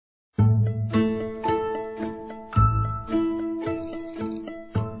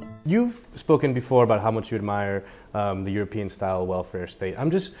You've spoken before about how much you admire the European-style welfare state.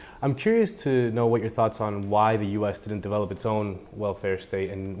 I'm curious to know what your thoughts on why the U.S. didn't develop its own welfare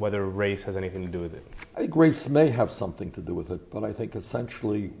state and whether race has anything to do with it. I think race may have something to do with it, but I think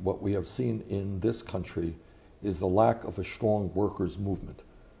essentially what we have seen in this country is the lack of a strong workers' movement.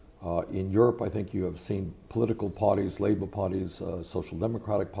 In Europe, I think you have seen political parties, labor parties, social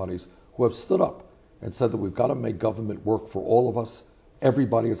democratic parties, who have stood up and said that we've got to make government work for all of us.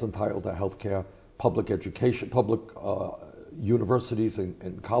 Everybody is entitled to health care. Public education, public universities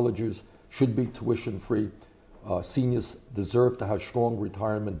and colleges should be tuition free. Seniors deserve to have strong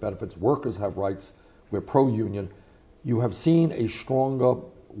retirement benefits. Workers have rights. We're pro-union. You have seen a stronger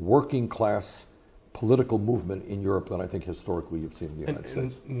working class political movement in Europe than I think historically you've seen in the United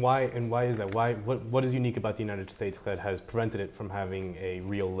States. And why is that? What is unique about the United States that has prevented it from having a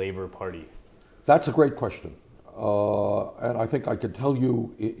real labor party? That's a great question. And I think I could tell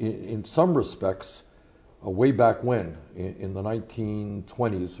you in some respects, way back when, in the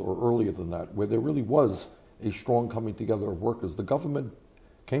 1920s or earlier than that, where there really was a strong coming together of workers, the government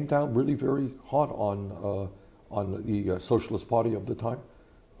came down really very hard on the Socialist Party of the time.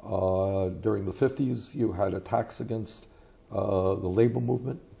 During the 50s, you had attacks against the labor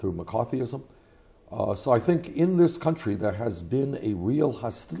movement through McCarthyism. So I think in this country there has been a real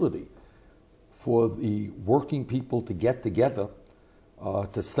hostility for the working people to get together,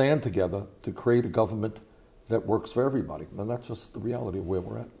 to stand together, to create a government that works for everybody. And that's just the reality of where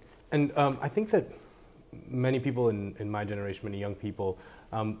we're at. And I think that many people in my generation, many young people,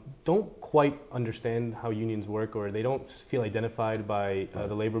 don't quite understand how unions work, or they don't feel identified by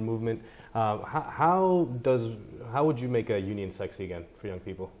the labor movement. How would you make a union sexy again for young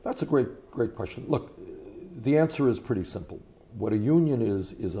people? That's a great question. Look, the answer is pretty simple. What a union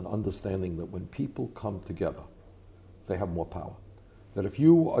is an understanding that when people come together, they have more power. That if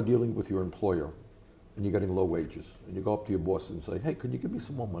you are dealing with your employer and you're getting low wages, and you go up to your boss and say, hey, can you give me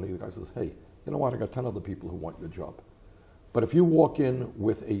some more money? The guy says, hey, you know what, I got 10 other people who want your job. But if you walk in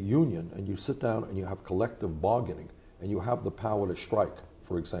with a union and you sit down and you have collective bargaining and you have the power to strike,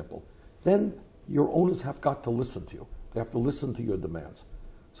 for example, then your owners have got to listen to you. They have to listen to your demands.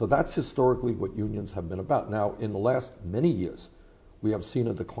 So that's historically what unions have been about. Now, in the last many years, we have seen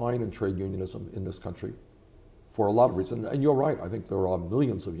a decline in trade unionism in this country for a lot of reasons. And you're right, I think there are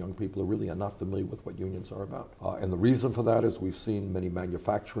millions of young people who really are not familiar with what unions are about. And the reason for that is we've seen many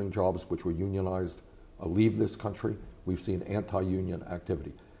manufacturing jobs which were unionized leave this country. We've seen anti-union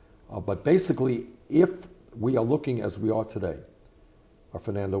activity. But basically, if we are looking as we are today,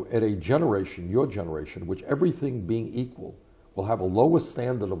 Fernando, at a generation, your generation, which everything being equal, will have a lower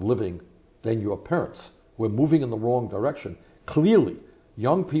standard of living than your parents. We're moving in the wrong direction. Clearly,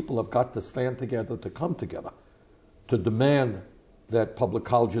 young people have got to stand together, to come together, to demand that public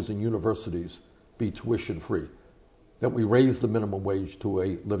colleges and universities be tuition free, that we raise the minimum wage to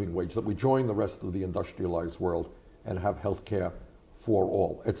a living wage, that we join the rest of the industrialized world and have health care for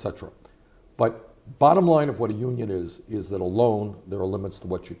all, etc. But bottom line of what a union is that alone there are limits to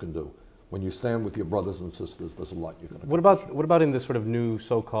what you can do. When you stand with your brothers and sisters, there's a lot you can accomplish. What about in this sort of new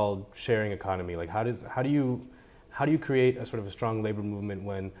so-called sharing economy? Like how do you create a sort of a strong labor movement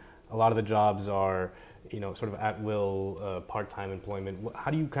when a lot of the jobs are, sort of at will, part-time employment?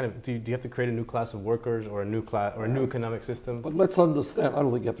 How do you do you have to create a new class of workers or a new economic system? But let's understand, I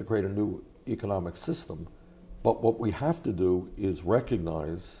don't think you have to create a new economic system, but what we have to do is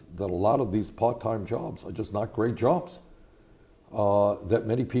recognize that a lot of these part-time jobs are just not great jobs. That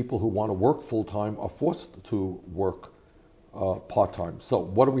many people who want to work full-time are forced to work part-time. So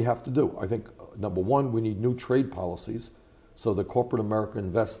what do we have to do? I think, number one, we need new trade policies so that corporate America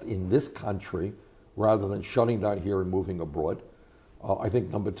invests in this country rather than shutting down here and moving abroad. I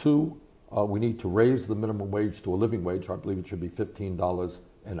think, number two, we need to raise the minimum wage to a living wage. I believe it should be $15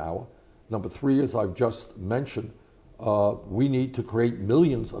 an hour. Number three, as I've just mentioned, we need to create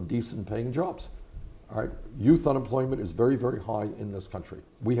millions of decent-paying jobs. All right. Youth unemployment is very, very high in this country.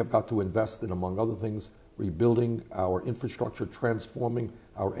 We have got to invest in, among other things, rebuilding our infrastructure, transforming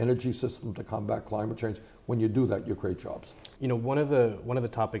our energy system to combat climate change. When you do that, you create jobs. One of the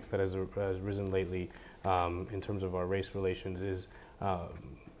topics that has risen lately in terms of our race relations is a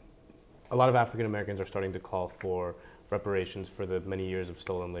lot of African Americans are starting to call for reparations for the many years of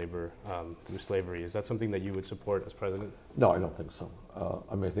stolen labor through slavery. Is that something that you would support as president? No, I don't think so.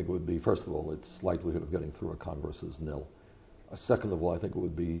 I think it would be, first of all, its likelihood of getting through a Congress is nil. Second of all, I think it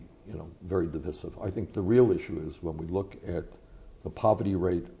would be, very divisive. I think the real issue is when we look at the poverty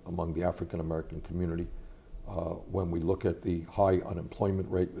rate among the African American community, when we look at the high unemployment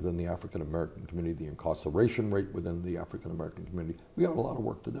rate within the African American community, the incarceration rate within the African American community, we have a lot of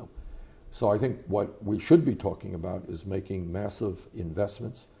work to do. So I think what we should be talking about is making massive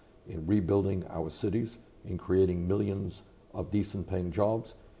investments in rebuilding our cities, in creating millions of decent paying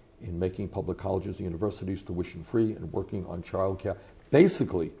jobs, in making public colleges and universities tuition free, and working on child care.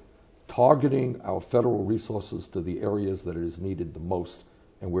 Basically, targeting our federal resources to the areas that it is needed the most,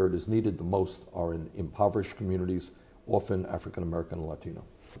 and where it is needed the most are in impoverished communities, often African American and Latino.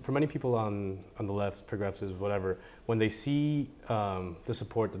 For many people on the left, progressives, whatever, when they see the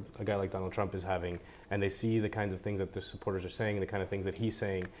support that a guy like Donald Trump is having, and they see the kinds of things that the supporters are saying, the kind of things that he's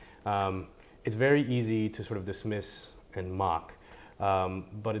saying, it's very easy to sort of dismiss and mock.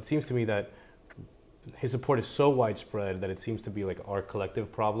 But it seems to me that his support is so widespread that it seems to be like our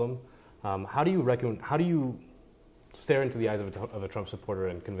collective problem. How do you stare into the eyes of a Trump supporter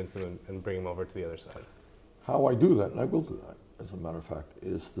and convince them and bring him over to the other side? How I do that, and I will do that, as a matter of fact,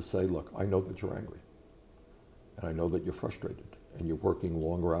 is to say, look, I know that you're angry, and I know that you're frustrated, and you're working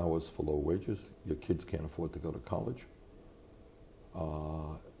longer hours for low wages, your kids can't afford to go to college,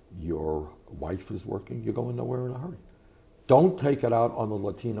 your wife is working, you're going nowhere in a hurry. Don't take it out on the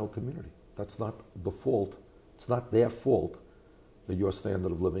Latino community. That's not the fault. It's not their fault that your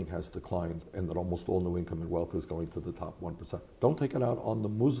standard of living has declined and that almost all new income and wealth is going to the top 1%. Don't take it out on the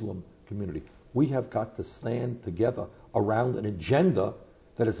Muslim community. We have got to stand together around an agenda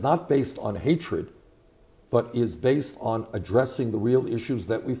that is not based on hatred, but is based on addressing the real issues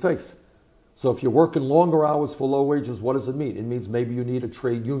that we face. So if you're working longer hours for low wages, what does it mean? It means maybe you need a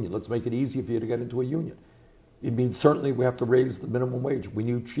trade union. Let's make it easier for you to get into a union. It means certainly we have to raise the minimum wage. We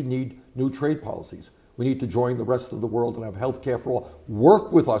need new trade policies. We need to join the rest of the world and have health care for all.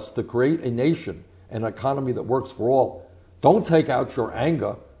 Work with us to create a nation, an economy that works for all. Don't take out your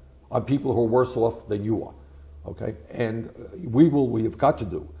anger on people who are worse off than you are, okay? And we have got to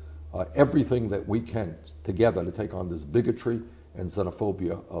do everything that we can together to take on this bigotry and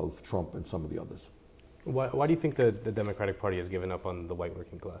xenophobia of Trump and some of the others. Why do you think the Democratic Party has given up on the white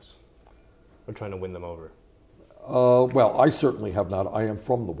working class? Or trying to win them over? Well, I certainly have not. I am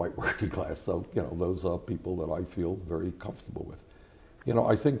from the white working class, so, you know, those are people that I feel very comfortable with. You know,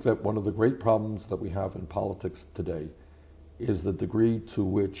 I think that one of the great problems that we have in politics today is the degree to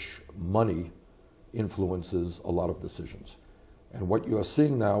which money influences a lot of decisions. And what you are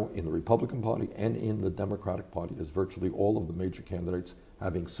seeing now in the Republican Party and in the Democratic Party is virtually all of the major candidates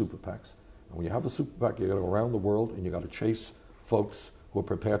having super PACs. And when you have a super PAC, you got to go around the world and you got to chase folks who are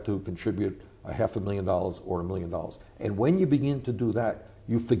prepared to contribute $500,000 or $1 million. And when you begin to do that,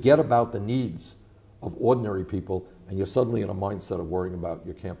 you forget about the needs of ordinary people, and you're suddenly in a mindset of worrying about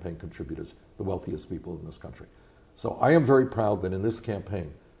your campaign contributors, the wealthiest people in this country. So I am very proud that in this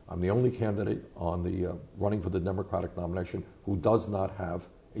campaign, I'm the only candidate on the running for the Democratic nomination who does not have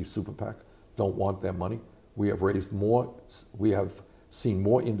a super PAC, don't want their money. We have raised more, we have seen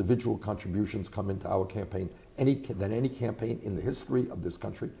more individual contributions come into our campaign than any campaign in the history of this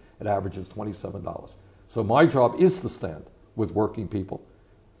country. It averages $27. So my job is to stand with working people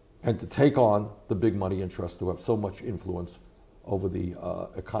and to take on the big money interests who have so much influence over the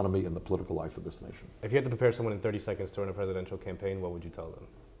economy and the political life of this nation. If you had to prepare someone in 30 seconds to run a presidential campaign, what would you tell them?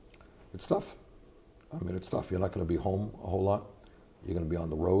 It's tough. I mean, it's tough. You're not going to be home a whole lot. You're going to be on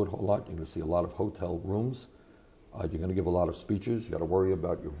the road a whole lot. You're going to see a lot of hotel rooms. You're going to give a lot of speeches. You got to worry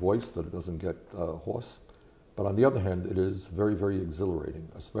about your voice, that it doesn't get hoarse. But on the other hand, it is very, very exhilarating,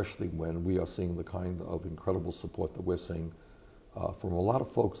 especially when we are seeing the kind of incredible support that we're seeing from a lot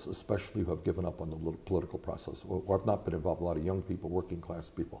of folks, especially who have given up on the political process or have not been involved, a lot of young people, working class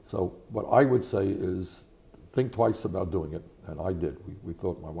people. So what I would say is think twice about doing it, and I did. We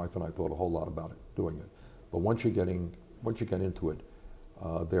thought, my wife and I thought a whole lot about it, doing it. But once you get into it,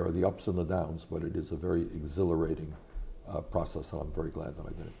 there are the ups and the downs, but it is a very exhilarating process, and I'm very glad that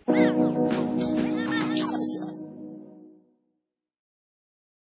I did it.